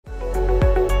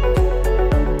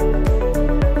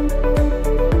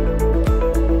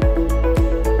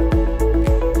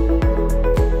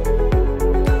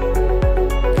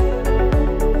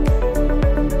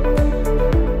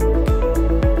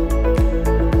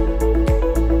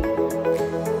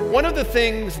One of the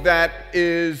things that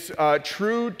is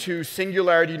true to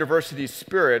Singularity University's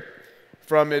spirit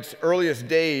from its earliest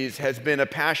days has been a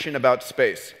passion about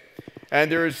space.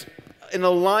 And there's an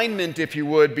alignment, if you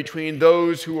would, between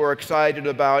those who are excited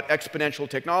about exponential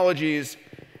technologies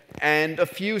and a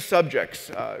few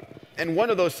subjects. And one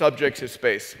of those subjects is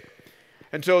space.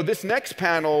 And so this next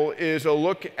panel is a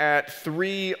look at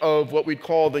 3 of what we'd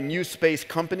call the new space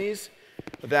companies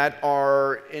that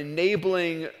are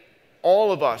enabling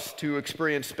all of us to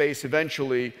experience space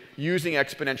eventually using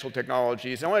exponential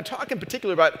technologies. And I want to talk in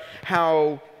particular about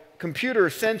how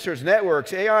computers, sensors,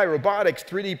 networks, AI, robotics,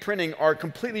 3D printing are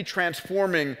completely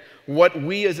transforming what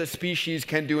we as a species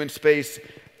can do in space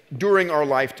during our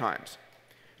lifetimes.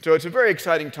 So it's a very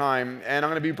exciting time, and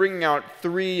I'm going to be bringing out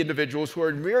 3 individuals who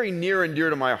are very near and dear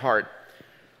to my heart.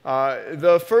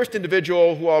 The first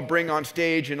individual who I'll bring on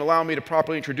stage and allow me to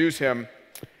properly introduce him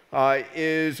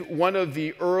is one of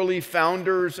the early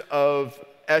founders of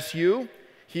SU.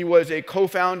 He was a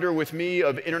co-founder with me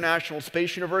of International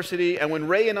Space University, and when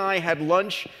Ray and I had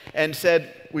lunch and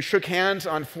said we shook hands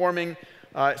on forming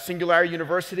Singularity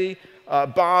University,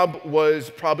 Bob was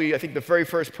probably, I think, the very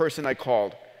first person I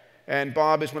called. And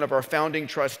Bob is one of our founding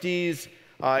trustees.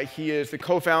 He is the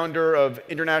co-founder of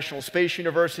International Space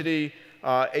University,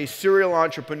 a serial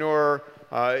entrepreneur,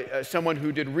 someone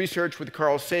who did research with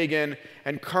Carl Sagan,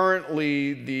 and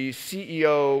currently the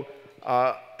CEO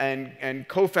and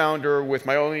co-founder with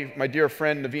my dear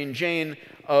friend Naveen Jain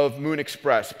of Moon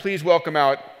Express. Please welcome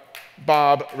out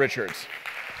Bob Richards.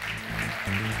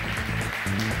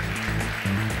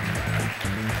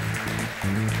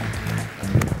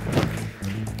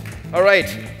 All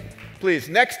right, please.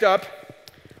 Next up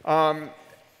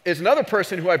is another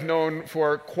person who I've known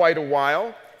for quite a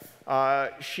while.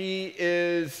 She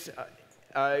is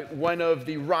one of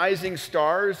the rising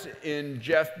stars in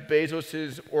Jeff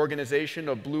Bezos' organization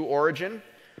of Blue Origin.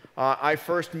 I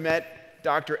first met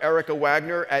Dr. Erika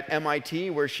Wagner at MIT,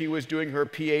 where she was doing her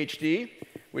PhD,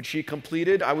 which she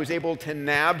completed. I was able to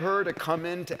nab her to come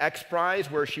into XPRIZE,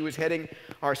 where she was heading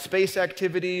our space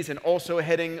activities and also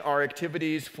heading our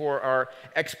activities for our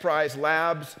XPRIZE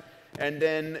labs. And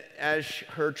then as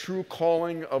her true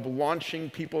calling of launching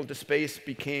people into space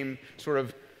became sort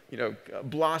of,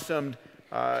 blossomed,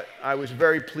 I was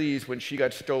very pleased when she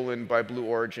got stolen by Blue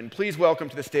Origin. Please welcome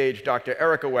to the stage Dr.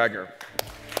 Erika Wagner.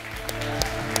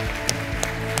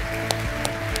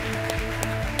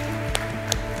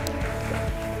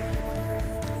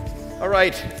 All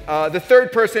right, the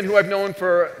third person who I've known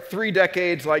for 3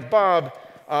 decades, like Bob,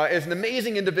 is an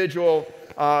amazing individual.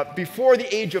 Before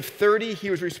the age of 30,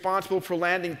 he was responsible for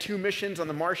landing 2 missions on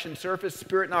the Martian surface,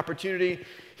 Spirit and Opportunity.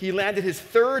 He landed his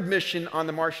 3rd mission on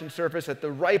the Martian surface at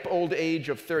the ripe old age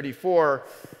of 34.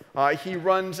 He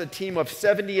runs a team of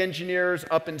 70 engineers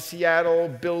up in Seattle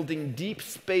building deep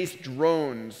space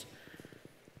drones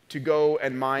to go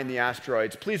and mine the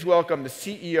asteroids. Please welcome the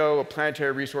CEO of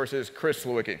Planetary Resources, Chris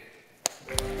Lewicki.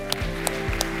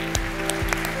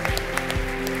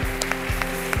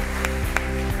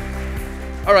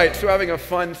 All right, so having a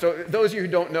fun, so those of you who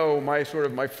don't know, my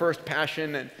first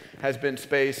passion has been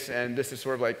space, and this is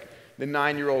sort of like the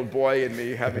 9-year-old boy in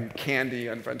me having candy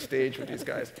on front stage with these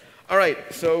guys. All right,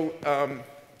 so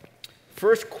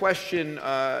first question,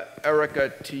 Erika,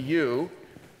 to you.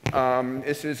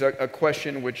 This is a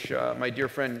question which my dear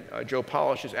friend Joe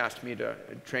Polish has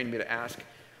trained me to ask.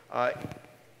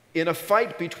 In a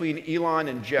fight between Elon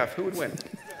and Jeff, who would win?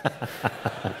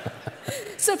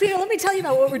 So, Peter, let me tell you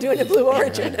about what we're doing at Blue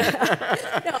Origin.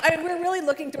 We're really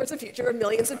looking towards a future of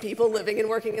millions of people living and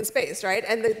working in space, right?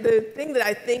 And the thing that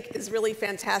I think is really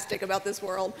fantastic about this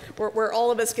world, where all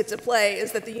of us get to play,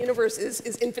 is that the universe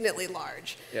is infinitely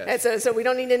large. Yes. And so we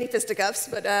don't need any fisticuffs,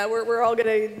 but we're all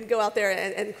going to go out there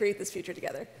and create this future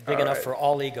together. Big enough for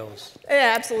all egos.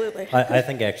 Yeah, absolutely. I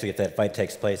think, actually, if that fight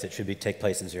takes place, it should take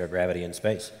place in zero gravity in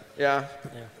space. Yeah.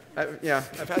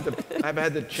 I've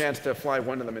had the chance to fly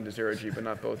one of them into zero G, but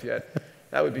not both yet.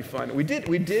 That would be fun. We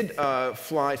did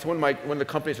fly. So one of the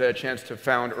companies I had a chance to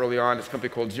found early on is a company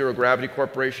called Zero Gravity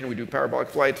Corporation. We do parabolic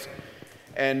flights,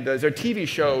 and there's a TV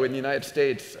show in the United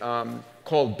States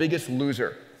called Biggest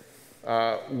Loser,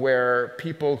 where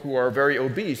people who are very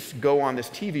obese go on this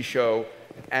TV show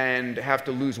and have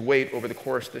to lose weight over the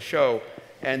course of the show.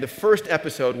 And the first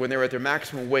episode, when they were at their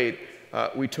maximum weight,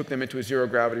 we took them into a zero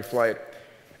gravity flight.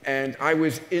 And I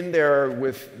was in there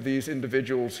with these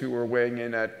individuals who were weighing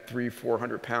in at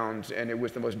 300-400 pounds, and it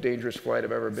was the most dangerous flight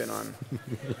I've ever been on.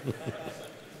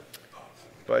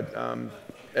 But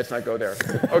let's not go there.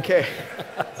 Okay.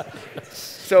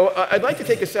 So I'd like to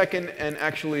take a second and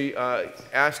actually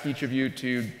ask each of you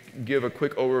to give a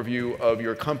quick overview of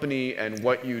your company and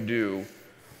what you do.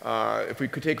 If we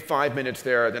could take 5 minutes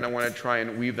there, then I want to try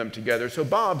and weave them together. So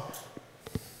Bob,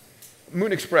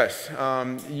 Moon Express,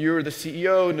 you're the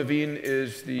CEO, Naveen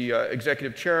is the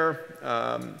executive chair.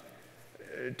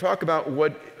 Talk about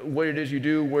what it is you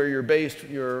do, where you're based,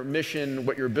 your mission,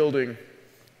 what you're building.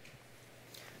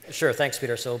 Sure, thanks,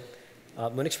 Peter. So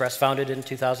Moon Express, founded in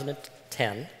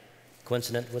 2010,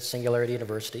 coincident with Singularity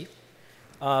University.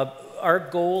 Our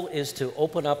goal is to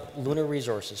open up lunar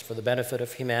resources for the benefit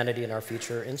of humanity and our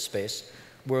future in space.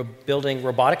 We're building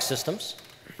robotic systems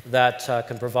that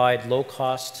can provide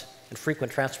low-cost and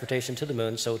frequent transportation to the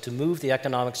moon, so to move the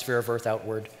economic sphere of Earth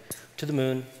outward to the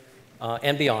moon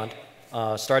and beyond,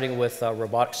 starting with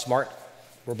smart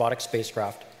robotic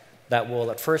spacecraft that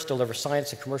will at first deliver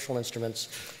science and commercial instruments,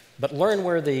 but learn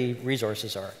where the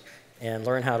resources are and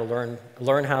learn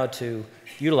how to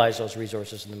utilize those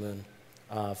resources in the moon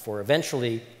for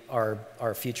eventually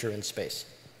our future in space.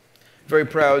 Very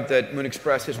proud that Moon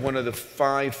Express is one of the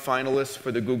 5 finalists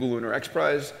for the Google Lunar X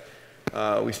Prize.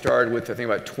 We started with, I think,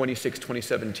 about 26,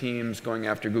 27 teams going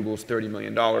after Google's $30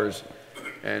 million.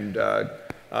 And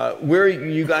where are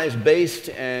you guys based,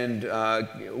 and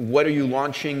what are you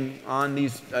launching on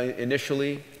these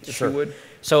initially, if you would?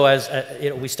 So as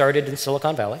we started in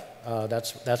Silicon Valley.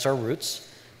 That's our roots.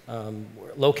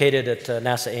 We're located at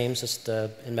NASA Ames, just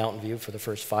in Mountain View for the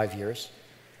first 5 years,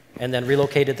 and then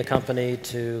relocated the company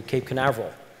to Cape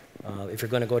Canaveral. If you're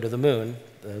going to go to the moon,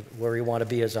 where you want to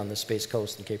be is on the Space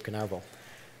Coast in Cape Canaveral.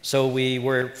 So we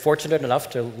were fortunate enough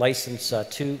to license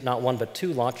not one, but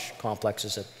 2 launch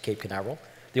complexes at Cape Canaveral,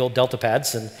 the old Delta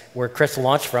pads, and where Chris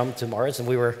launched from to Mars, and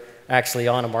we were actually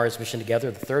on a Mars mission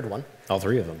together, the 3rd one. All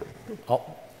 3 of them.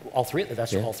 All 3 of them.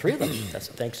 That's all 3 of them.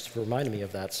 Thanks for reminding me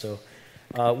of that. So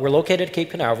we're located at Cape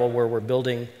Canaveral, where we're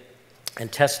building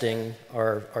and testing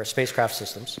our spacecraft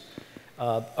systems.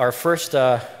 Our first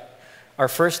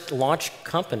launch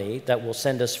company that will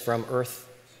send us from Earth,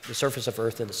 the surface of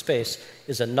Earth, into space,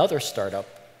 is another startup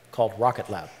called Rocket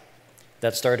Lab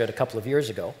that started a couple of years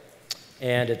ago,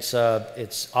 and it's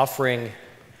offering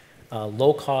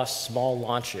low-cost, small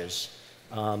launches.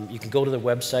 You can go to the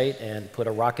website and put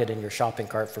a rocket in your shopping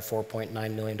cart for $4.9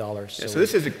 million.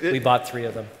 So we bought 3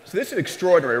 of them. So this is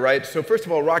extraordinary, right? So first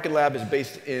of all, Rocket Lab is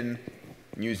based in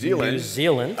New Zealand. New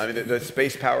Zealand. I mean, the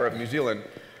space power of New Zealand.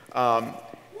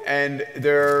 And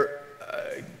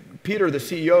Peter, the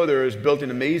CEO there, has built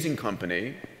an amazing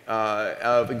company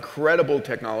of incredible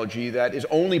technology that is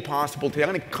only possible today. I'm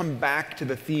going to come back to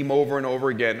the theme over and over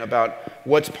again about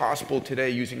what's possible today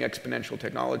using exponential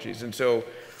technologies. And so,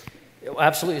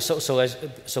 absolutely.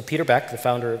 So Peter Beck, the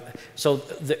founder. So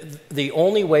the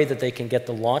only way that they can get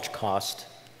the launch cost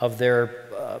of their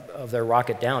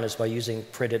rocket down is by using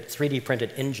 3D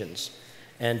printed engines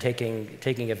and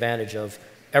taking advantage of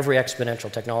every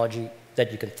exponential technology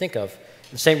that you can think of.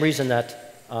 The same reason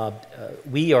that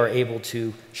we are able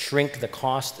to shrink the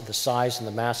cost, the size, and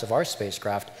the mass of our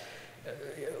spacecraft.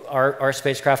 Our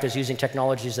spacecraft is using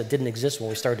technologies that didn't exist when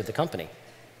we started the company.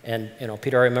 And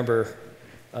Peter, I remember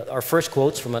our first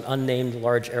quotes from an unnamed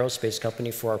large aerospace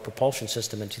company for our propulsion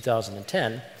system in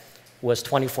 2010 was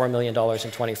 $24 million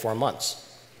in 24 months.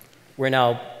 We're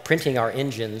now printing our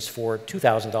engines for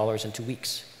 $2,000 in 2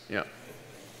 weeks. Yeah.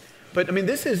 But I mean,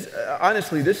 this is,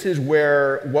 honestly, this is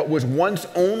where what was once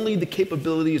only the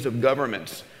capabilities of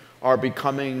governments are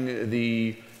becoming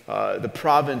the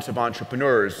province of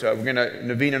entrepreneurs.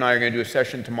 Naveen and I are going to do a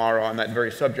session tomorrow on that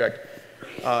very subject,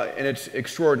 and it's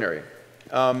extraordinary.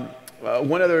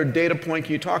 One other data point,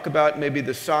 can you talk about maybe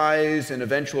the size and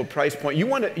eventual price point? You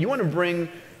want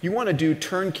to do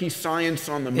turnkey science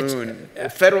on the moon.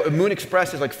 Moon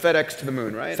Express is like FedEx to the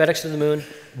moon, right? FedEx to the moon,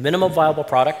 minimum viable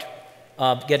product.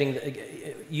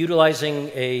 Utilizing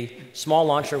a small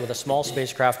launcher with a small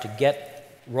spacecraft to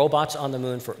get robots on the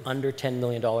moon for under $10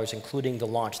 million, including the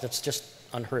launch. That's just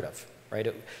unheard of,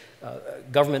 right?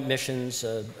 Government missions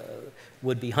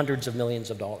would be hundreds of millions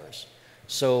of dollars.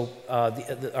 So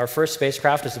our first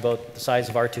spacecraft is about the size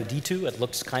of R2-D2. It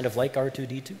looks kind of like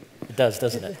R2-D2. It does,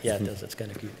 doesn't it? Yeah, it does. It's kind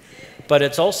of cute. But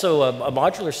it's also a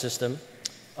modular system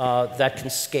that can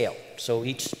scale. So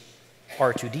each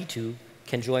R2-D2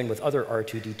 can join with other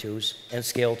R2-D2s and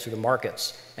scale to the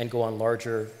markets and go on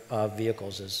larger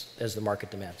vehicles as the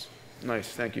market demands. Nice,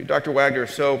 thank you. Dr. Wagner,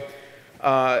 so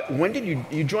when did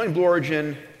you join Blue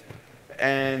Origin,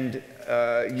 and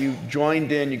you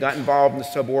joined in, you got involved in the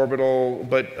suborbital,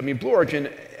 but I mean, Blue Origin,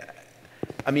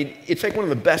 I mean, it's like one of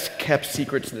the best kept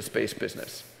secrets in the space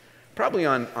business. probably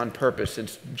on purpose,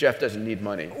 since Jeff doesn't need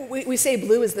money. We say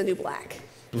blue is the new black.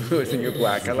 Blue is the new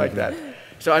black. I like that.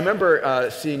 So I remember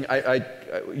seeing,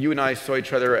 you and I saw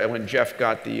each other when Jeff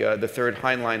got the third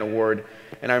Heinlein Award.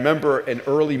 And I remember an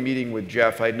early meeting with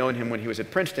Jeff. I had known him when he was at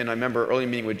Princeton. I remember early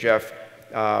meeting with Jeff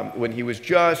when he was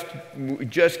just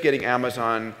getting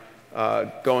Amazon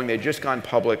going. They'd just gone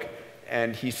public.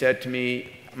 And he said to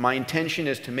me, my intention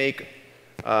is to make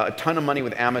a ton of money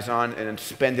with Amazon and then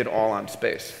spend it all on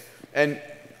space. And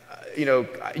you know,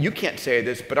 you can't say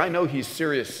this, but I know he's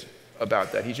serious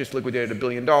about that. He's just liquidated $1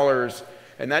 billion,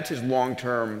 and that's his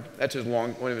long-term.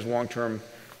 One of his long-term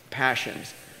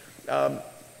passions.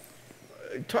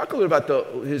 Talk a little about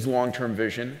his long-term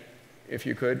vision, if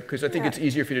you could, because I think it's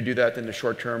easier for you to do that than the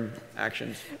short-term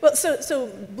actions. Well, so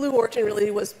Blue Origin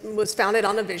really was founded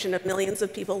on a vision of millions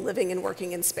of people living and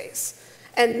working in space.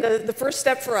 And the first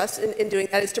step for us in doing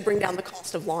that is to bring down the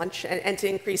cost of launch and to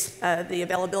increase the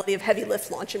availability of heavy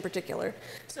lift launch in particular.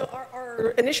 So our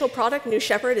initial product, New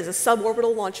Shepard, is a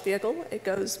suborbital launch vehicle. It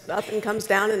goes up and comes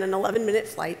down in an 11-minute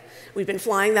flight. We've been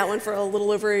flying that one for a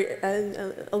little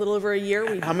over a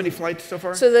year. How many flights so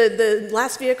far? So the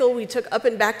last vehicle we took up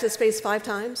and back to space 5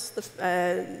 times.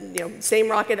 Same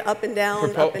rocket up and down,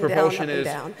 up and down, propulsion up and is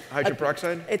down. hydrogen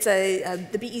peroxide? It's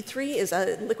the BE3 is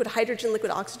a liquid hydrogen,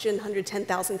 liquid oxygen,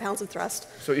 110,000 pounds of thrust.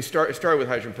 So you started with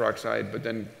hydrogen peroxide, but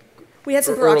then we had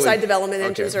some peroxide development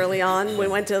engines early on. We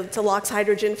went to LOX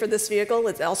hydrogen for this vehicle.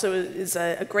 It also is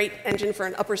a great engine for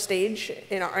an upper stage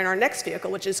in our next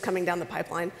vehicle, which is coming down the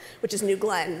pipeline, which is New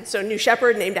Glenn. So New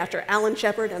Shepard, named after Alan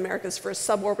Shepard, America's first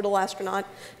suborbital astronaut.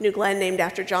 New Glenn, named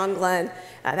after John Glenn.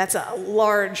 That's a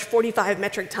large 45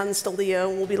 metric ton stelleo.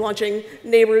 We'll be launching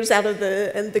neighbors out of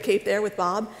the Cape there with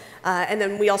Bob. And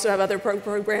then we also have other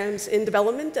programs in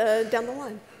development down the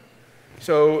line.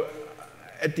 So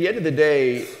at the end of the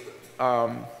day,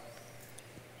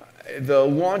 the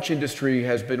launch industry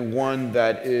has been one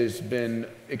that has been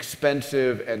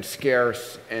expensive and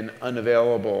scarce and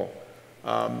unavailable.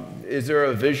 Is there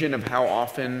a vision of how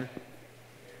often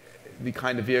the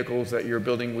kind of vehicles that you're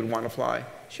building would want to fly?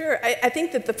 Sure. I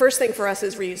think that the first thing for us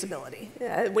is reusability.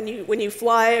 When you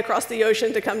fly across the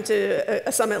ocean to come to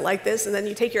a summit like this, and then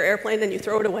you take your airplane and you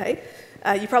throw it away,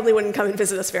 you probably wouldn't come and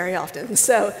visit us very often.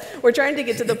 So we're trying to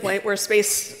get to the point where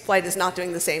space flight is not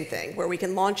doing the same thing, where we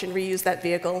can launch and reuse that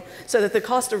vehicle so that the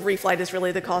cost of reflight is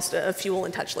really the cost of fuel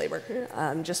and touch labor,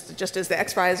 just as the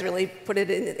X-Prize really put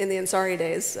it in the Ansari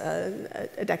days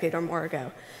a decade or more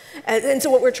ago. And so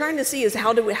what we're trying to see is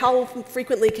how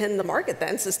frequently can the market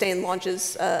then sustain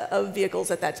launches of vehicles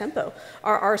at that tempo.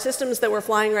 Our systems that we're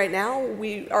flying right now,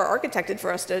 we are architected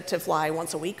for us to fly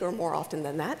once a week or more often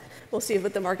than that. We'll see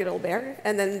what the market will bear.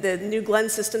 And then the New Glenn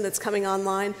system that's coming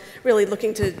online, really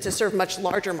looking to serve much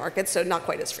larger markets, so not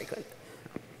quite as frequent.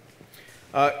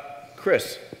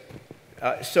 Chris,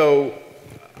 so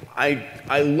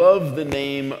I love the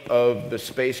name of the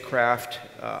spacecraft.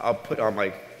 I'll put on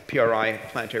my PRI,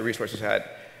 Planetary Resources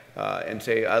hat, and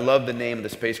say, I love the name of the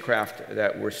spacecraft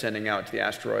that we're sending out to the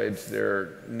asteroids.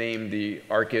 They're named the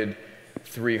Arkid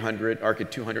 200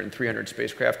 and 300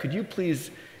 spacecraft. Could you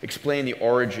please explain the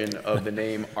origin of the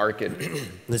name Arkid?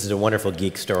 This is a wonderful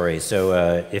geek story.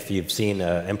 So if you've seen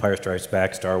Empire Strikes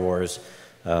Back, Star Wars,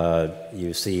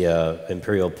 you see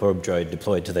Imperial probe droid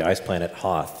deployed to the ice planet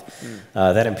Hoth.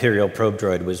 That Imperial probe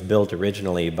droid was built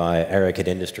originally by Arkid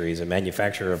Industries, a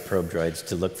manufacturer of probe droids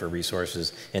to look for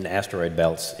resources in asteroid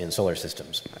belts in solar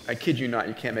systems. I kid you not,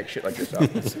 you can't make shit like this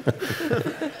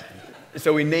up.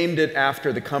 So we named it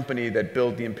after the company that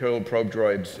built the Imperial probe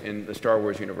droids in the Star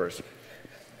Wars universe.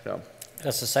 So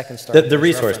that's the second Star Wars the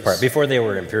resource reference. part, before they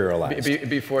were imperialized.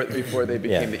 Before they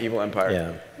became the evil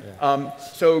empire. Yeah.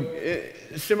 So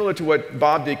similar to what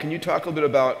Bob did, can you talk a little bit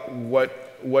about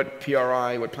what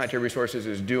PRI, what Planetary Resources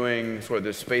is doing, sort of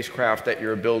the spacecraft that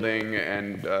you're building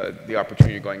and the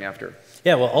opportunity you're going after?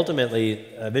 Yeah, well, ultimately,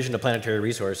 a vision of Planetary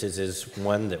Resources is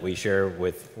one that we share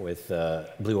with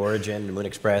Blue Origin and Moon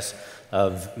Express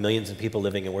of millions of people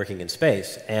living and working in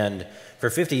space. And for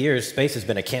 50 years, space has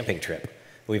been a camping trip.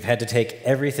 We've had to take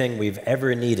everything we've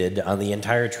ever needed on the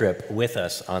entire trip with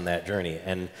us on that journey.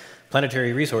 And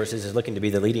Planetary Resources is looking to be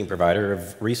the leading provider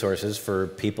of resources for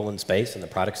people in space and the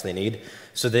products they need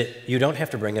so that you don't have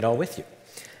to bring it all with you.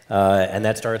 And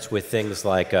that starts with things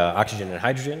like oxygen and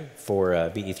hydrogen for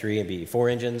BE3 and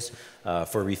BE4 engines,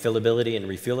 for refillability and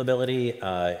refuelability.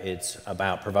 It's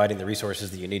about providing the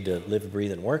resources that you need to live,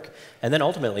 breathe, and work, and then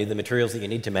ultimately the materials that you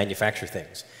need to manufacture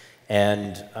things.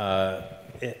 And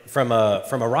from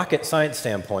a rocket science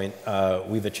standpoint,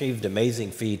 we've achieved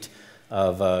amazing feat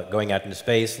of going out into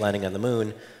space, landing on the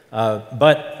moon,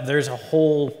 but there's a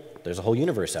whole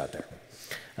universe out there.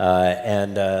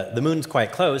 The moon's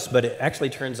quite close, but it actually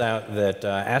turns out that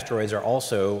asteroids are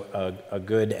also a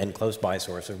good and close-by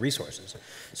source of resources.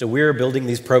 So we're building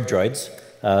these probe droids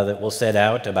that will set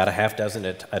out about a half dozen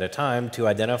at a time to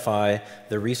identify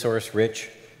the resource-rich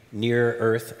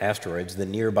near-Earth asteroids, the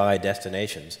nearby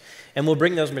destinations. And we'll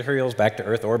bring those materials back to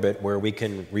Earth orbit where we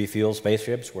can refuel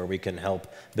spaceships, where we can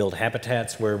help build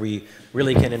habitats, where we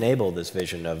really can enable this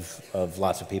vision of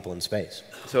lots of people in space.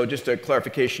 So just a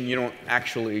clarification, you don't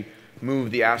actually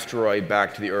move the asteroid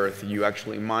back to the Earth. You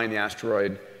actually mine the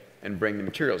asteroid and bring the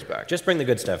materials back. Just bring the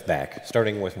good stuff back,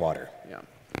 starting with water. Yeah.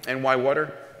 And why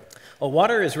water? Well,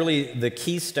 water is really the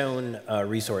keystone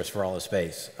resource for all of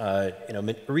space.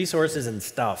 Resources and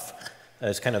stuff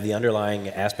is kind of the underlying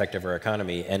aspect of our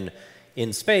economy. And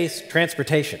in space,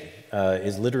 transportation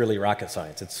is literally rocket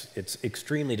science. It's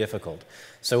extremely difficult.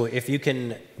 So if you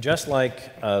can, just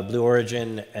like Blue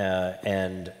Origin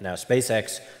and now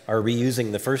SpaceX are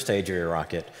reusing the first stage of your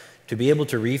rocket, to be able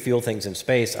to refuel things in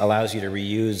space allows you to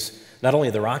reuse not only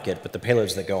the rocket, but the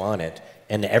payloads that go on it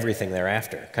and everything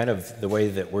thereafter, kind of the way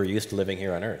that we're used to living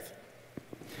here on Earth.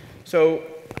 So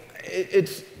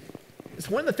it's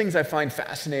one of the things I find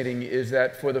fascinating is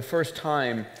that for the first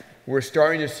time, we're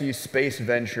starting to see space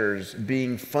ventures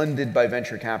being funded by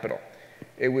venture capital.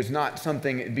 It was not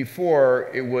something before,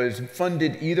 it was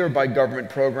funded either by government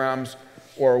programs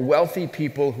or wealthy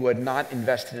people who had not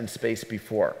invested in space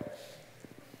before.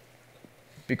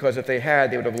 Because if they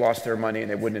had, they would have lost their money and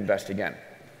they wouldn't invest again.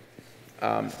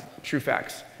 True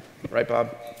facts, right,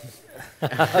 Bob?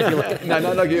 No,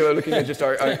 not like you. Looking at just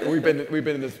our we've been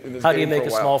in this game for a while. How do you make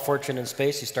a small fortune in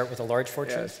space? You start with a large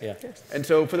fortune. Yes. Yeah. And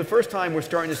so for the first time, we're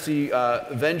starting to see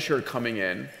venture coming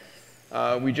in.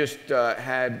 We just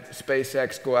had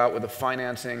SpaceX go out with a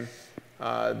financing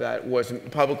that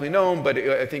wasn't publicly known, but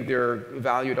I think they're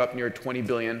valued up near $20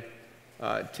 billion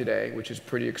today, which is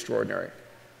pretty extraordinary.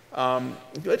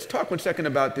 Let's talk 1 second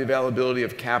about the availability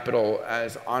of capital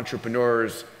as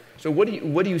entrepreneurs. So what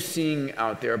are you seeing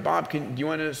out there? Bob, do you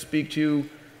want to speak to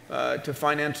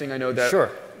financing? I know that... Sure.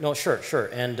 No, sure.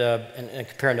 And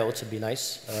compare notes would be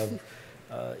nice.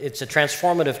 It's a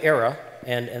transformative era,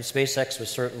 and SpaceX was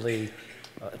certainly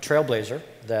a trailblazer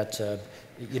that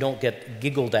you don't get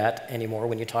giggled at anymore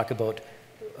when you talk about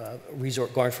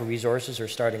going for resources or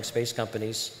starting space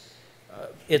companies.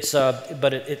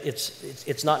 But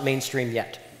it's not mainstream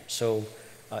yet. So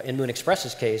in Moon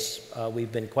Express's case,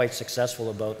 we've been quite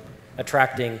successful about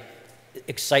attracting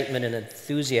excitement and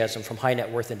enthusiasm from high net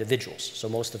worth individuals. So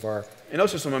most of our... And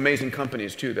also some amazing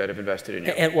companies, too, that have invested in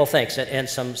you. Well, thanks. And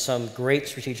some great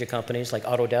strategic companies like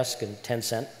Autodesk and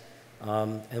Tencent.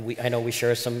 And I know we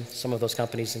share some of those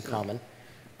companies in common.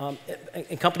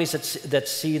 And companies that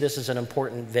see this as an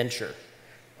important venture.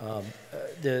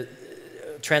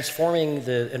 Transforming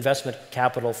the investment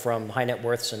capital from high net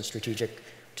worths and strategic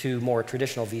to more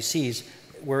traditional VCs,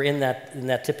 we're in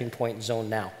that tipping point zone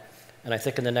now. And I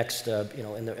think in the next,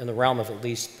 in the realm of at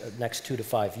least next 2 to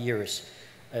 5 years,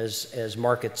 as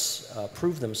markets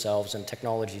prove themselves and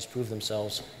technologies prove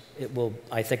themselves,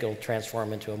 I think it'll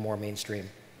transform into a more mainstream.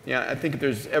 Yeah, I think if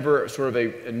there's ever sort of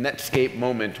a Netscape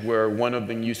moment where one of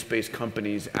the new space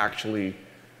companies actually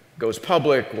goes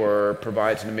public or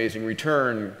provides an amazing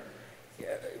return.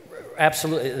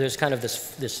 Absolutely. There's kind of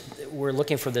this we're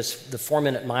looking for the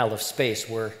 4-minute mile of space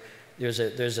where there's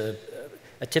a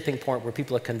tipping point where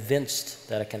people are convinced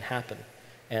that it can happen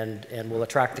and will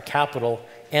attract the capital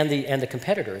and the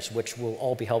competitors, which will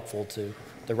all be helpful to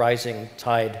the rising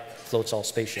tide floats all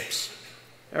spaceships.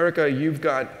 Erika, you've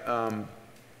got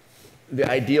the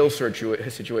ideal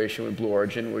situation with Blue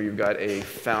Origin where you've got a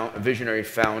visionary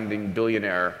founding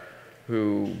billionaire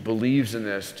who believes in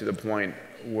this to the point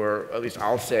where, at least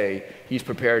I'll say, he's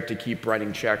prepared to keep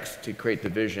writing checks to create the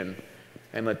vision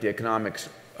and let the economics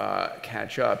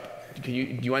catch up. Do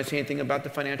you want to say anything about the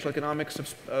financial economics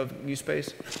of new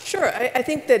space? Sure. I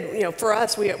think that for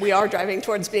us, we are driving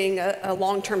towards being a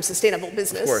long-term sustainable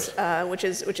business, which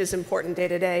is important day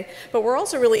to day. But we're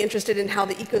also really interested in how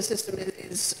the ecosystem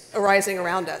is arising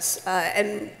around us.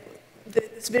 And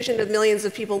this vision of millions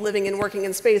of people living and working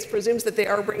in space presumes that they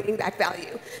are bringing back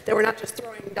value, that we're not just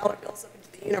throwing dollar bills up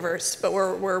into the universe, but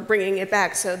we're bringing it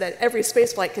back so that every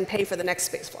space flight can pay for the next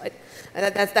space flight.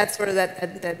 That's sort of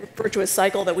that virtuous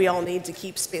cycle that we all need to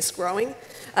keep space growing.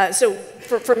 So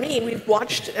for me, we've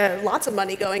watched lots of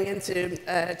money going into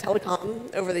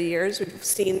telecom over the years. We've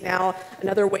seen now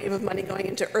another wave of money going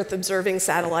into Earth-observing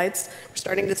satellites. We're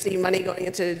starting to see money going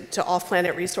into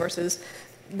off-planet resources.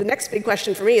 the next big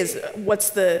question for me is what's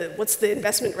the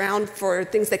investment round for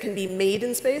things that can be made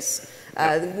in space?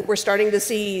 We're starting to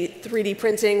see 3D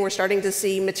printing. We're starting to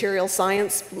see material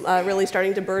science really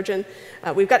starting to burgeon.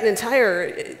 We've got an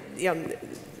entire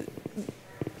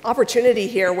opportunity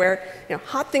here where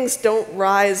hot things don't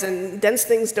rise and dense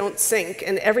things don't sink,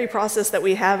 and every process that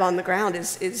we have on the ground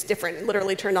is different,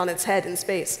 literally turned on its head in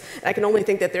space. And I can only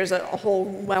think that there's a whole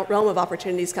realm of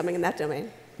opportunities coming in that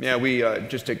domain. Yeah, we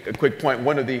just a quick point.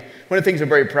 One of the things I'm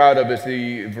very proud of is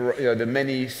the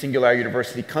many Singularity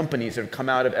University companies that have come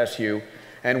out of SU,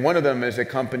 and one of them is a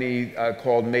company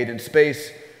called Made in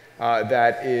Space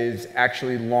that is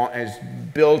actually has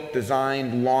built,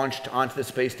 designed, launched onto the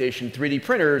space station 3D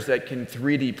printers that can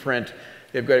 3D print.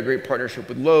 They've got a great partnership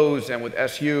with Lowe's and with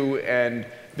SU, and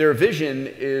their vision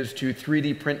is to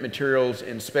 3D print materials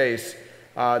in space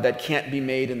that can't be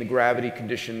made in the gravity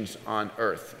conditions on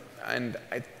Earth. And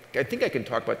I think I can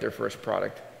talk about their first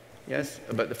product, yes,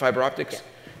 about the fiber optics. Yeah.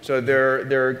 So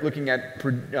they're looking at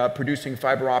producing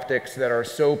fiber optics that are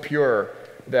so pure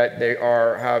that they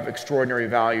have extraordinary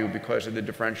value because of the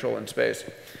differential in space.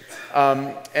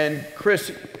 And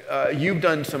Chris, you've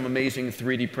done some amazing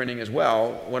 3D printing as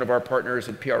well. One of our partners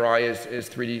at PRI is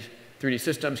 3D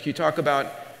Systems. Can you talk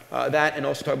about that and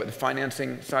also talk about the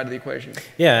financing side of the equation?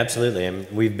 Yeah, absolutely.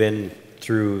 We've been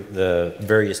through the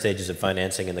various stages of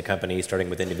financing in the company, starting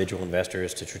with individual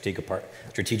investors to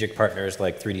strategic partners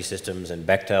like 3D Systems and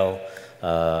Bechtel,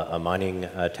 a mining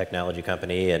technology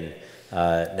company, and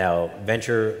now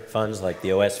venture funds like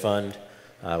the OS Fund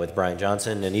with Brian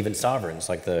Johnson, and even sovereigns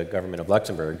like the government of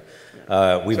Luxembourg.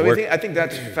 I think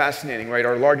that's fascinating, right?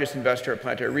 Our largest investor at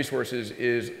Planetary Resources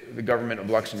is the government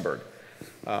of Luxembourg.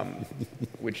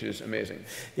 Which is amazing.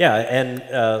 Yeah, and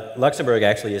Luxembourg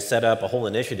actually has set up a whole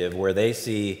initiative where they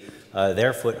see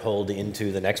their foothold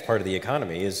into the next part of the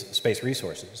economy is space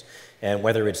resources. And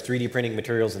whether it's 3D printing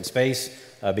materials in space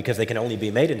because they can only be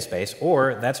made in space,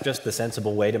 or that's just the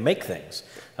sensible way to make things.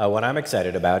 What I'm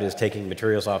excited about is taking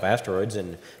materials off asteroids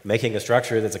and making a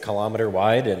structure that's 1 kilometer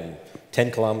wide and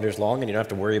 10 kilometers long, and you don't have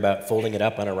to worry about folding it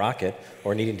up on a rocket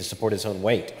or needing to support its own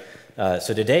weight.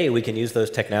 So today we can use those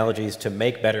technologies to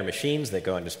make better machines that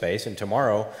go into space, and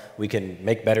tomorrow we can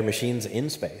make better machines in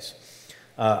space.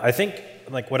 I think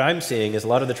what I'm seeing is a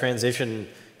lot of the transition,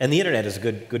 and the internet is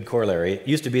a good corollary. It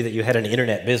used to be that you had an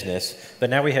internet business, but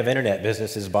now we have internet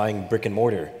businesses buying brick and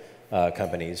mortar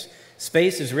companies.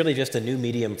 Space is really just a new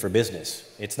medium for business.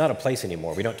 It's not a place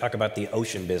anymore. We don't talk about the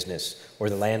ocean business or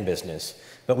the land business,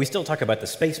 but we still talk about the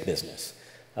space business.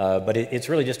 But it's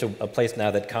really just a place now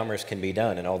that commerce can be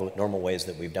done in all the normal ways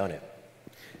that we've done it.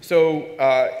 So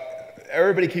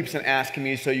everybody keeps on asking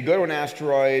me, so you go to an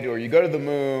asteroid or you go to the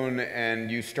moon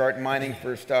and you start mining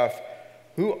for stuff,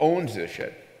 who owns this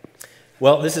shit?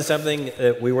 Well, this is something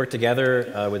that we worked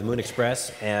together with Moon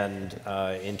Express, and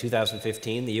in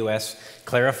 2015 the US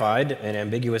clarified an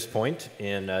ambiguous point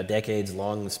in a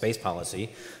decades-long space policy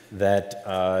that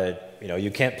you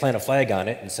can't plant a flag on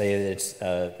it and say that it's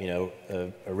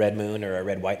a red moon or a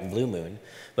red, white, and blue moon.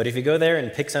 But if you go there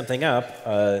and pick something up,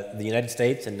 the United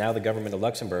States and now the government of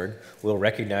Luxembourg will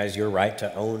recognize your right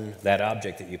to own that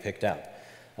object that you picked up.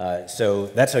 So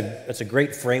that's a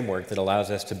great framework that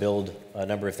allows us to build a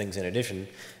number of things in addition.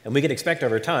 And we can expect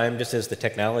over time, just as the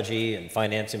technology and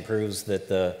finance improves, that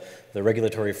the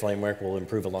regulatory framework will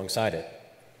improve alongside it.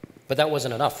 But that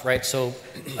wasn't enough, right? So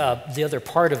the other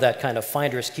part of that kind of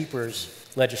finders keepers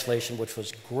legislation, which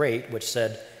was great, which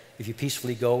said if you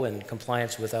peacefully go in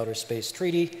compliance with Outer Space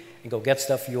Treaty and go get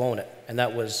stuff, you own it. And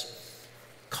that was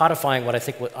codifying what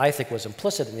I think was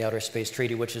implicit in the Outer Space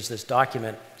Treaty, which is this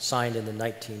document signed in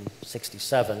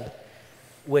 1967,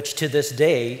 which to this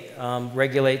day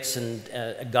regulates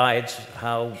and guides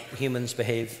how humans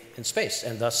behave in space,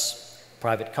 and thus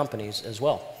private companies as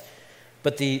well.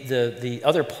 But the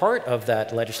other part of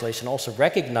that legislation also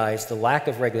recognized the lack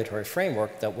of regulatory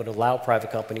framework that would allow private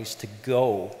companies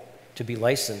to be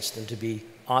licensed and to be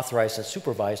authorized and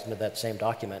supervised under that same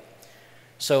document.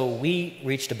 So we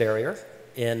reached a barrier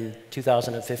in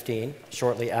 2015,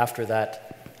 shortly after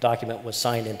that document was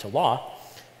signed into law.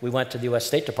 We went to the US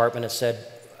State Department and said,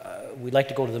 we'd like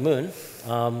to go to the moon.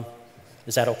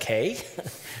 Is that okay?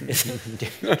 Do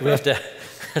we have to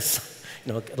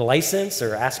get a license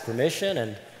or ask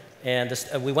permission? And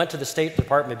we went to the State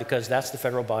Department because that's the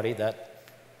federal body that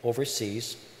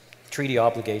oversees treaty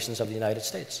obligations of the United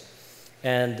States.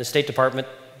 And the State Department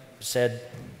said,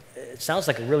 it sounds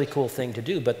like a really cool thing to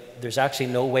do, but there's actually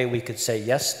no way we could say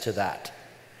yes to that.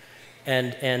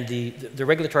 And the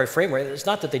regulatory framework, it's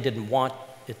not that they didn't want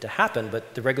it to happen,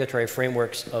 but the regulatory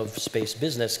frameworks of space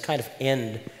business kind of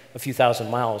end a few thousand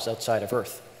miles outside of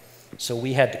Earth. So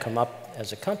we had to come up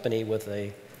as a company with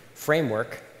a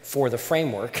framework for the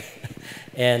framework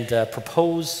and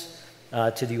propose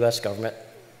to the US government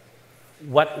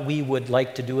what we would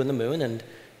like to do in the moon. And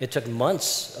it took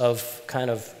months of kind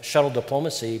of shuttle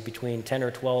diplomacy between 10 or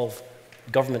 12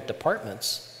 government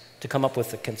departments to come up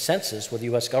with a consensus with the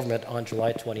US government on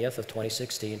July 20th of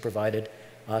 2016, provided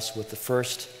us with the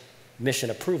first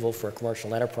mission approval for a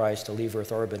commercial enterprise to leave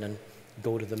Earth orbit and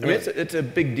go to the moon. I mean, it's a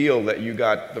big deal that you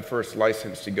got the first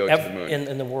license to go to the moon.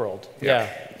 In the world. Yeah.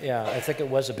 Yeah, I think it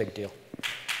was a big deal.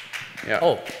 Yeah.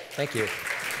 Oh, thank you.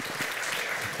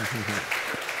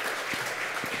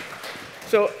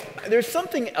 So there's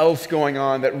something else going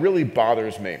on that really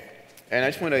bothers me. And I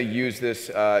just want to use this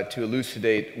to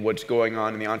elucidate what's going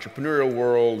on in the entrepreneurial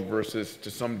world versus, to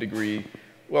some degree,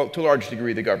 well, to a large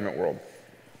degree, the government world.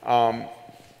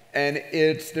 And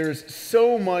there's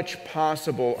so much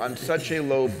possible on such a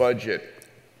low budget.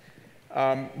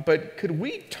 But could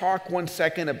we talk 1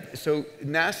 second? So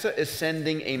NASA is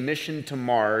sending a mission to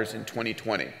Mars in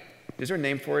 2020. Is there a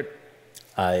name for it?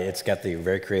 It's got the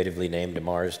very creatively named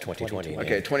Mars 2020.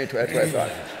 Okay, 2020, that's what I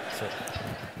thought.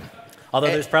 Although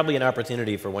there's probably an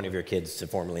opportunity for one of your kids to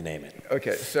formally name it.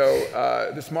 Okay,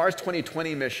 so this Mars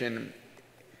 2020 mission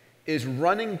is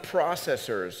running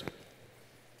processors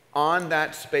on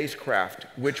that spacecraft,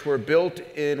 which were built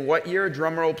in what year?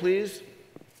 Drum roll, please.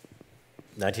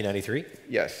 1993?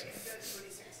 Yes.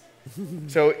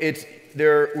 So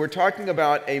we're talking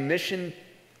about a mission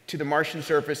to the Martian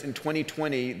surface in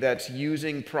 2020 that's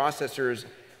using processors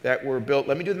that were built,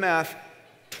 let me do the math,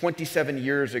 27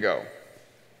 years ago.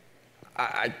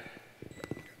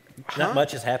 Not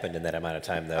much has happened in that amount of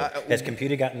time, though. Has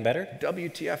computing gotten better?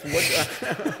 WTF?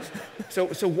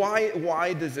 So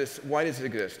why does this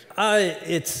exist?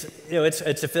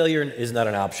 It's a failure is not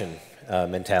an option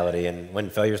mentality, and when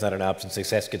failure is not an option,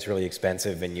 success gets really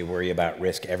expensive, and you worry about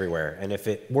risk everywhere. And if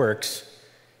it works,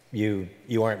 you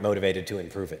aren't motivated to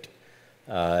improve it.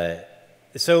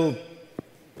 So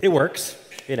it works.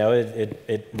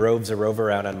 It roves a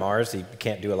rover out on Mars. You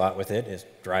can't do a lot with it. It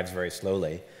drives very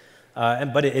slowly.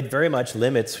 But it very much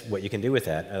limits what you can do with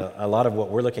that. A lot of what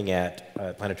we're looking at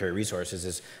Planetary Resources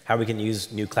is how we can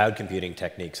use new cloud computing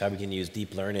techniques, how we can use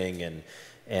deep learning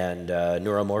and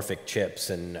neuromorphic chips,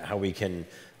 and how we can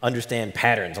understand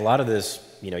patterns. A lot of this,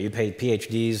 you pay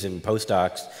PhDs and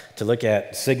postdocs to look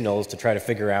at signals to try to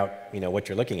figure out, what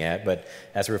you're looking at. But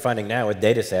as we're finding now with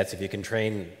data sets, if you can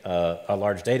train a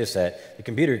large data set, the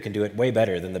computer can do it way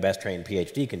better than the best trained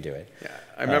PhD can do it. Yeah,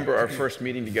 I remember our first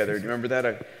meeting together. Do you remember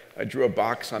that? I drew a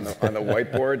box on the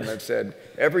whiteboard, and I said,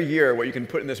 every year what you can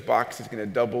put in this box is going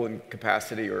to double in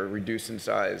capacity or reduce in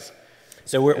size.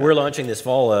 So we're launching this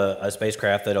fall a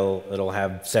spacecraft that'll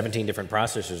have 17 different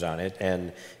processors on it,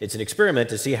 and it's an experiment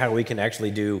to see how we can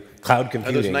actually do cloud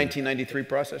computing. Are those 1993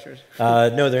 processors?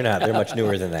 No, they're not. They're much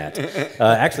newer than that.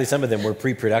 Actually, some of them were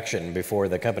pre-production before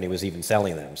the company was even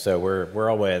selling them. So we're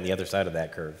all the way on the other side of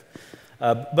that curve.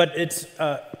 But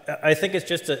I think it's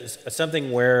just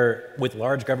something where with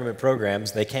large government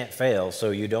programs, they can't fail, so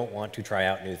you don't want to try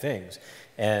out new things.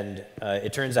 And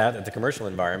it turns out that the commercial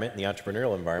environment and the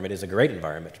entrepreneurial environment is a great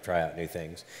environment to try out new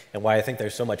things. And why I think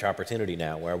there's so much opportunity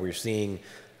now, where we're seeing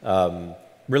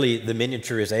really the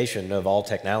miniaturization of all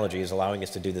technologies allowing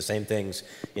us to do the same things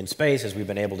in space as we've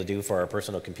been able to do for our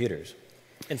personal computers.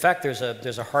 In fact, there's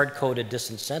a hard-coded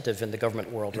disincentive in the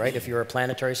government world, right? If you're a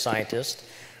planetary scientist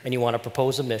and you want to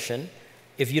propose a mission,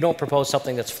 if you don't propose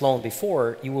something that's flown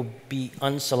before, you will be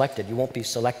unselected. You won't be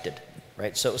selected,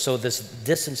 right? So this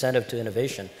disincentive to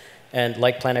innovation, and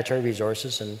like Planetary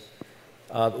Resources, and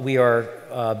we are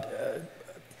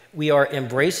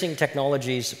embracing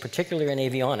technologies, particularly in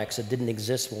avionics, that didn't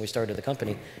exist when we started the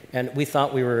company. And we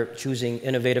thought we were choosing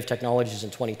innovative technologies in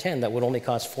 2010 that would only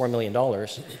cost $4 million,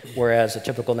 whereas a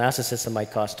typical NASA system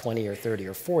might cost 20 or 30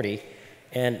 or 40.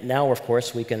 And now, of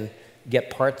course, we can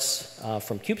get parts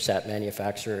from CubeSat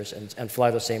manufacturers and fly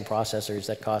those same processors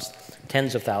that cost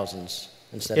tens of thousands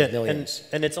instead of millions.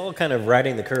 And it's all kind of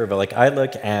riding the curve. Like, I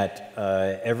look at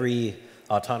every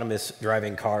autonomous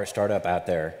driving car startup out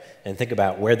there and think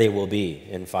about where they will be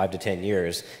in 5 to 10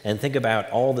 years, and think about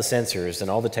all the sensors and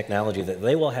all the technology that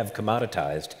they will have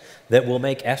commoditized that will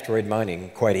make asteroid mining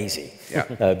quite easy.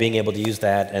 Yeah. Being able to use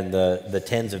that and the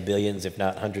tens of billions, if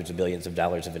not hundreds of billions of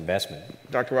dollars of investment.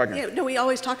 Dr. Wagner. Yeah, no, we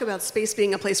always talk about space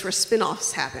being a place where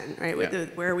spin-offs happen, right? Yeah.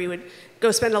 Where we would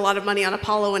go spend a lot of money on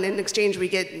Apollo, and in exchange we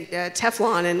get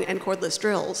Teflon and cordless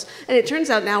drills. And it turns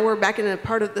out now we're back in a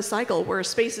part of the cycle where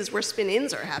space is where spin-in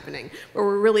gains are happening, where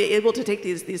we're really able to take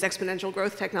these exponential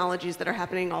growth technologies that are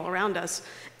happening all around us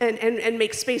and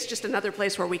make space just another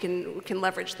place where we can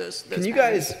leverage those Can you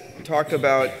patterns. guys talk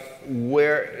about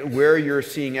where you're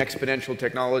seeing exponential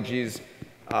technologies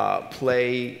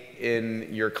play in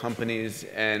your companies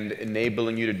and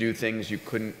enabling you to do things you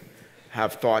couldn't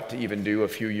have thought to even do a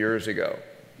few years ago?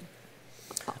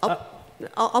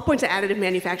 I'll point to additive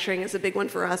manufacturing as a big one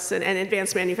for us, and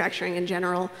advanced manufacturing in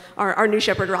general. Our New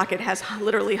Shepard rocket has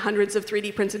literally hundreds of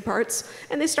 3D printed parts,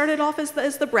 and they started off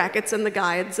as the brackets and the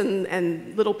guides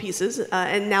and little pieces,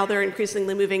 and now they're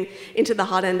increasingly moving into the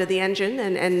hot end of the engine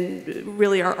and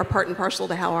really are part and parcel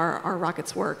to how our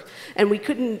rockets work. And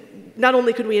not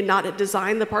only could we not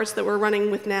design the parts that we're running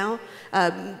with now,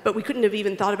 but we couldn't have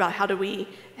even thought about how do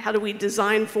we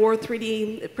design for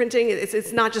 3D printing.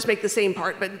 It's not just make the same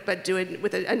part, but do it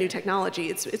with a new technology.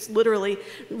 It's literally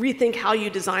rethink how you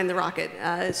design the rocket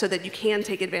so that you can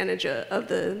take advantage of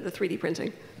the 3D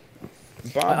printing.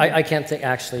 Bob? I can't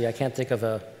think of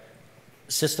a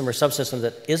system or subsystem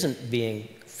that isn't being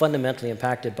fundamentally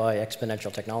impacted by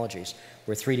exponential technologies.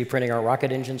 We're 3D printing our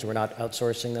rocket engines. We're not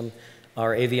outsourcing them.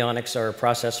 Our avionics are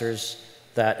processors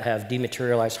that have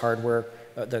dematerialized hardware.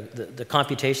 The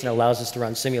computation allows us to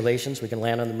run simulations. We can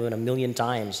land on the moon 1 million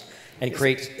times and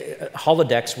create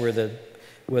holodecks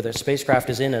where the spacecraft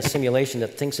is in a simulation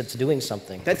that thinks it's doing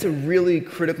something. That's a really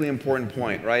critically important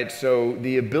point, right? So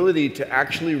the ability to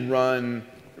actually run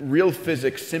real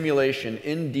physics simulation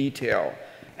in detail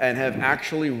and have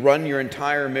actually run your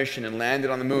entire mission and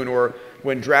landed on the moon, or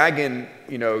when Dragon,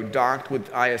 docked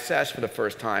with ISS for the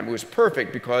first time, it was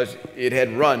perfect because it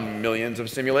had run millions of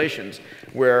simulations.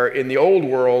 Where in the old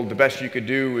world, the best you could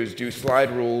do is do slide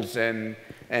rules and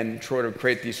try to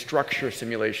create these structure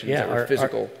simulations that were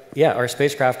physical. Our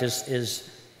spacecraft is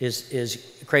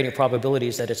creating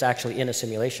probabilities that it's actually in a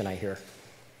simulation, I hear.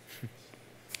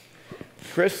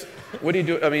 Chris, what do you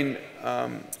do? I mean,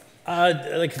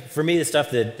 for me, the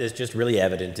stuff that is just really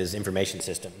evident is information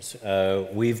systems.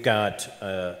 We've got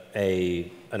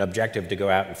an objective to go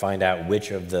out and find out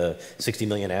which of the 60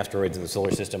 million asteroids in the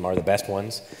solar system are the best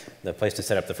ones, the place to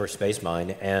set up the first space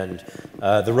mine, and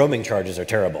the roaming charges are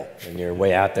terrible. When you're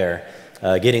way out there,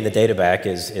 getting the data back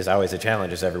is always a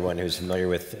challenge, as everyone who's familiar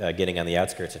with getting on the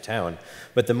outskirts of town.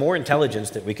 But the more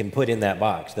intelligence that we can put in that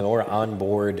box, the more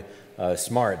onboard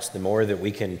smarts, the more that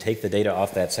we can take the data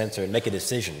off that sensor and make a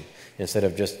decision instead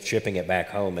of just shipping it back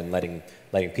home and letting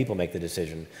people make the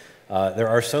decision. There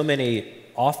are so many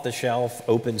off-the-shelf,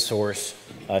 open-source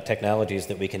technologies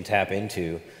that we can tap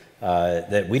into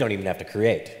that we don't even have to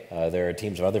create. There are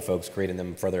teams of other folks creating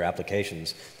them for other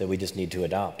applications that we just need to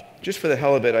adopt. Just for the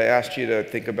hell of it, I asked you to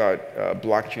think about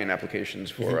blockchain applications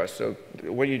for us. So,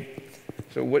 where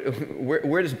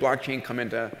does blockchain come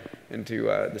into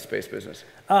the space business?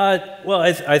 Well,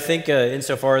 I think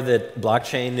insofar that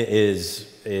blockchain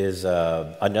is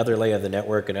another layer of the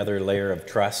network, another layer of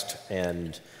trust,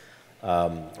 and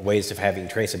ways of having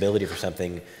traceability for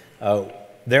something.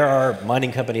 There are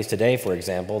mining companies today, for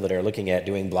example, that are looking at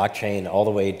doing blockchain all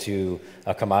the way to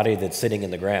a commodity that's sitting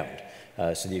in the ground,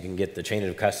 so that you can get the chain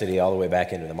of custody all the way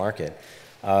back into the market.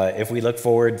 If we look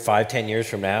forward 5-10 years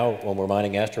from now, when we're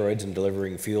mining asteroids and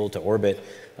delivering fuel to orbit,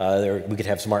 we could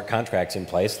have smart contracts in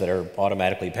place that are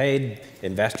automatically paid.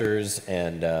 Investors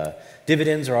and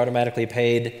dividends are automatically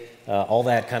paid. All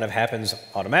that kind of happens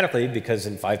automatically because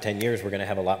in 5-10 years, we're going to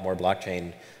have a lot more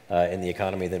blockchain in the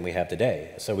economy than we have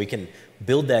today. So we can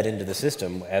build that into the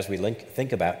system as we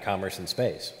think about commerce in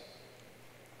space.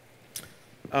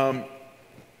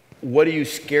 What are you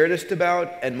scaredest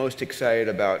about and most excited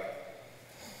about?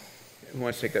 Who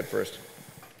wants to take that first?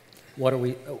 What are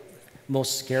we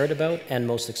most scared about and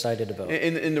most excited about?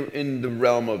 In the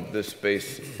realm of the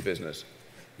space business.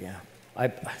 Yeah, I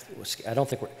don't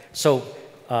think we're so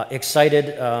excited.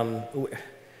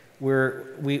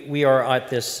 We are at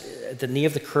the knee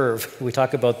of the curve. We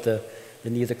talk about the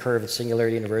knee of the curve at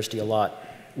Singularity University a lot.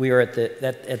 We are at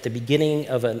the beginning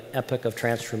of an epoch of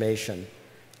transformation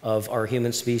of our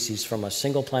human species from a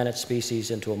single planet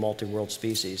species into a multi-world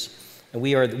species. And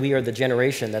we are the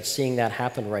generation that's seeing that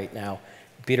happen right now.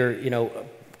 Peter,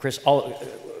 Chris,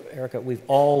 Erika, we've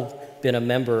all been a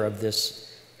member of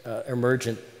this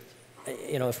emergent.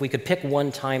 If we could pick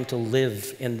one time to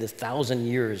live in the 1,000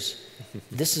 years,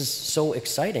 this is so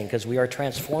exciting because we are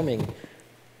transforming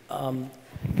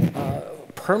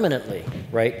permanently,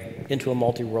 right, into a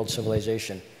multi-world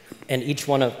civilization. And each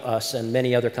one of us and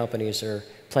many other companies are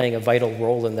playing a vital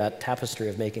role in that tapestry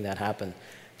of making that happen.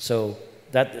 So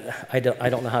that I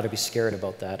don't know how to be scared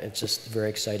about that. It's just very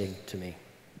exciting to me.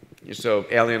 So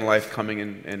alien life coming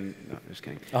in no, just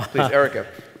kidding. Please, Erika.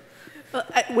 Well,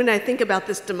 when I think about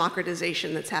this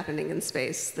democratization that's happening in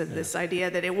space, this idea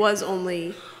that it was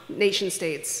only nation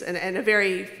states and a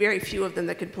very, very few of them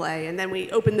that could play, and then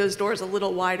we opened those doors a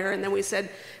little wider, and then we said,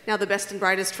 now the best and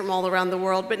brightest from all around the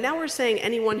world, but now we're saying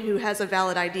anyone who has a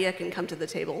valid idea can come to the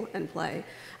table and play.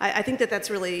 I think that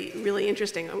that's really, really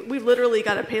interesting. We've literally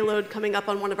got a payload coming up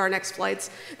on one of our next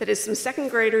flights that is some second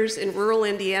graders in rural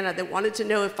Indiana that wanted to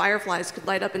know if fireflies could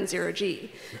light up in zero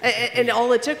G. And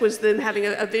all it took was them having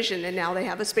a vision, and now they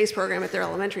have a space program at their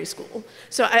elementary school.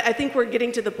 So I think we're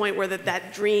getting to the point where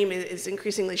that dream is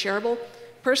increasingly shareable.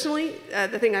 Personally,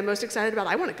 the thing I'm most excited about,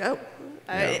 I want to go.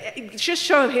 Just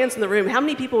show of hands in the room. How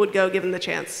many people would go given the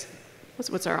chance?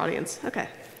 What's our audience? Okay.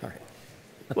 All right.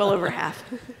 Well over half.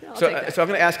 So I'm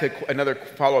going to ask another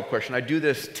follow-up question. I do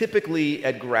this typically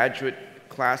at graduate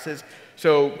classes.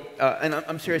 So, and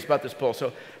I'm serious about this poll.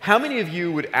 So how many of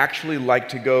you would actually like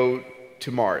to go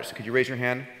to Mars? Could you raise your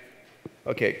hand?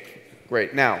 Okay,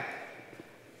 great. Now,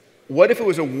 what if it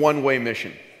was a one-way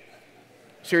mission?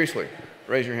 Seriously,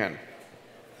 raise your hand.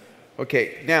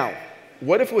 Okay, now,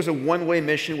 what if it was a one-way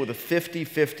mission with a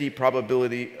 50-50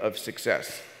 probability of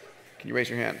success? Can you raise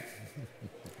your hand?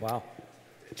 Wow.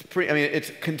 It's pretty, I mean,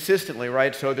 it's consistently,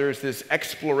 right? So there's this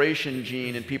exploration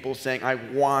gene in people saying, I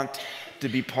want to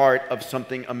be part of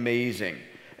something amazing,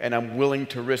 and I'm willing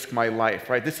to risk my life,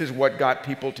 right? This is what got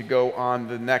people to go on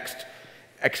the next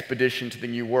expedition to the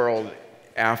New World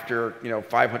after,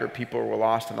 500 people were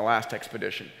lost in the last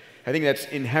expedition. I think that's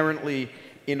inherently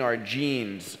in our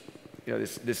genes,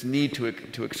 this need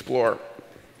to explore.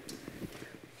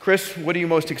 Chris, what are you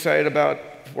most excited about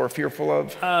or fearful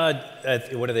of?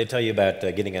 What do they tell you about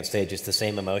getting on stage? It's the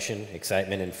same emotion,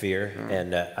 excitement and fear.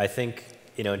 And I think,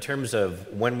 in terms of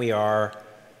when we are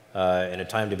in a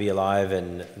time to be alive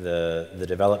and the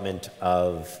development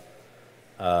of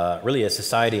really a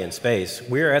society in space,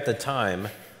 we're at the time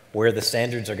where the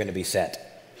standards are going to be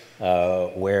set,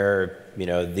 where,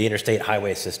 the interstate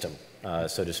highway system,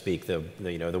 so to speak, the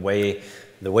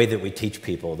way that we teach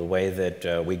people, the way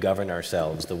that we govern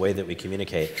ourselves, the way that we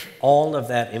communicate, all of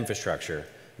that infrastructure,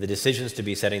 the decisions to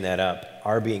be setting that up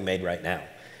are being made right now.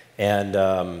 And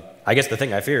I guess the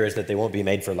thing I fear is that they won't be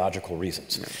made for logical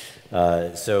reasons.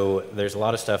 So there's a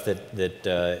lot of stuff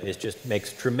that just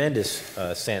makes tremendous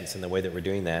sense in the way that we're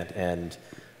doing that. And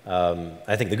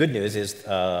I think the good news is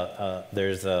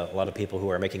there's a lot of people who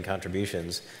are making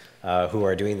contributions who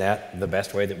are doing that the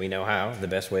best way that we know how, the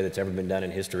best way that's ever been done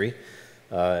in history.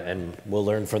 And we'll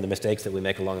learn from the mistakes that we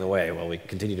make along the way while we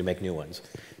continue to make new ones.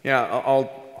 Yeah,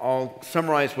 I'll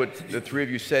summarize what the three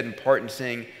of you said in part in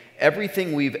saying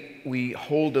everything we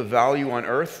hold of value on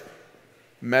Earth,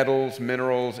 metals,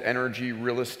 minerals, energy,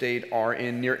 real estate, are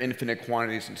in near infinite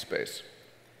quantities in space.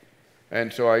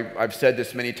 And so I've said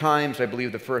this many times, I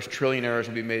believe the first trillionaires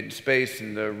will be made in space,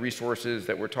 and the resources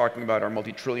that we're talking about are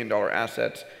multi-trillion-dollar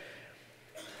assets.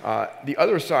 The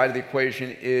other side of the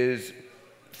equation is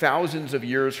thousands of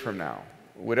years from now,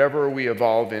 whatever we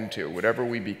evolve into, whatever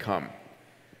we become,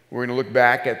 we're going to look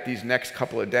back at these next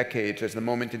couple of decades as the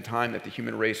moment in time that the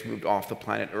human race moved off the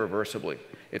planet irreversibly.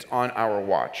 It's on our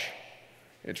watch.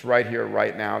 It's right here,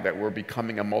 right now, that we're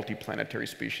becoming a multiplanetary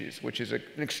species, which is an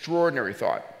extraordinary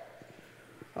thought.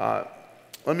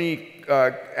 Let me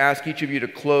ask each of you to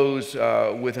close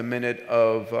with a minute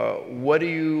of what are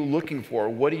you looking for?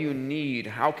 What do you need?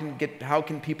 How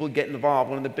can people get involved?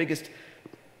 One of the biggest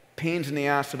pains in the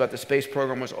ass about the space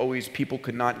program was always people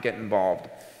could not get involved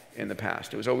in the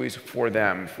past. It was always for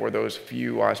them, for those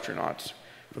few astronauts,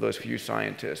 for those few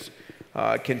scientists.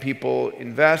 Can people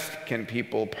invest? Can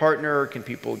people partner? Can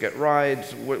people get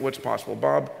rides? What's possible?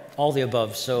 Bob? All the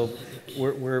above. So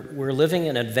we're living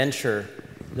an adventure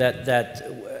that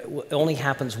only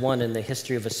happens one in the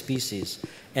history of a species.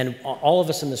 And all of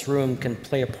us in this room can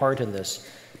play a part in this.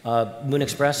 Moon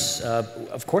Express,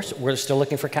 of course, we're still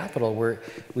looking for capital.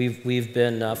 We've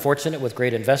been fortunate with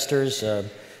great investors.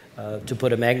 To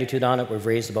put a magnitude on it, we've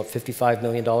raised about $55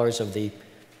 million of the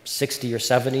 60 or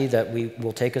 70 that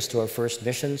will take us to our first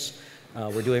missions.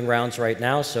 We're doing rounds right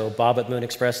now, so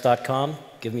bob@moonexpress.com.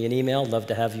 Give me an email. Love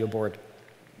to have you aboard.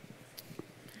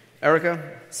 Erica?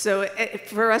 So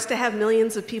for us to have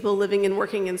millions of people living and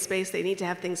working in space, they need to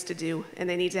have things to do, and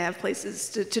they need to have places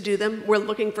to do them. We're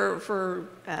looking for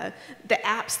the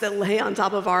apps that lay on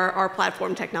top of our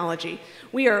platform technology.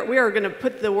 We are going to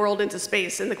put the world into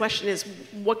space, and the question is,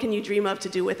 what can you dream of to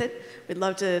do with it? We'd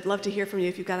love to hear from you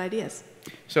if you've got ideas.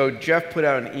 So Jeff put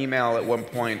out an email at one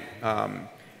point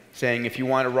saying, if you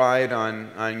want to ride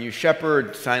on New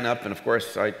Shepard, sign up. And of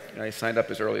course, I signed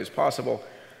up as early as possible.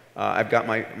 I've got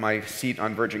my seat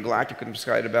on Virgin Galactic I'm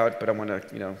excited about, but I want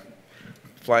to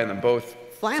fly on them both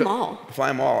Fly them all. Fly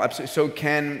them all, absolutely. So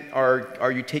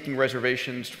are you taking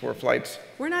reservations for flights?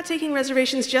 We're not taking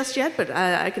reservations just yet, but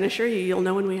I can assure you, you'll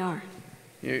know when we are.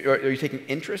 Are you taking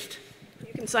interest?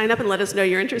 You can sign up and let us know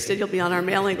you're interested. You'll be on our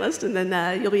mailing list, and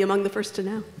then you'll be among the first to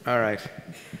know. All right.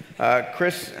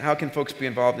 Chris, how can folks be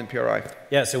involved in PRI?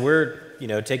 Yeah, so we're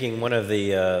taking one of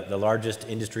the largest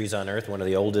industries on Earth, one of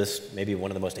the oldest, maybe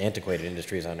one of the most antiquated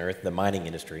industries on Earth, the mining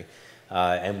industry,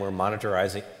 and we're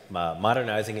modernizing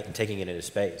it and taking it into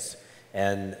space.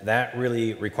 And that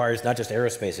really requires not just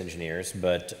aerospace engineers,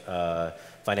 but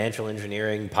financial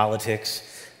engineering,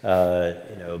 politics,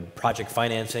 project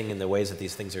financing and the ways that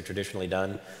these things are traditionally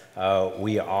done.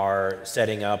 We are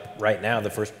setting up right now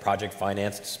the first project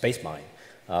financed space mine.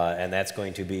 And that's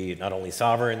going to be not only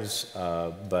sovereigns,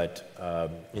 but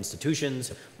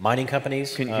institutions, mining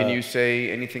companies. Can you say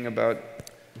anything about?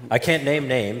 I can't name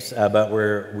names, but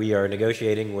we are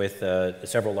negotiating with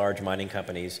several large mining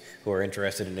companies who are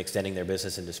interested in extending their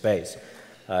business into space.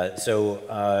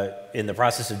 So in the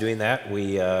process of doing that,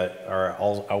 we are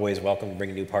always welcome to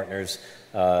bring new partners.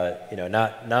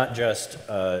 Not just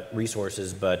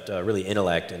resources, but really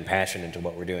intellect and passion into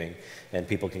what we're doing. And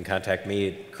people can contact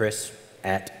me, Chris,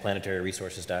 at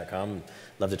planetaryresources.com.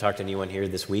 Love to talk to anyone here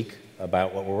this week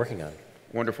about what we're working on.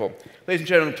 Wonderful. Ladies and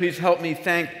gentlemen, please help me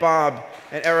thank Bob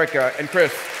and Erika and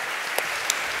Chris.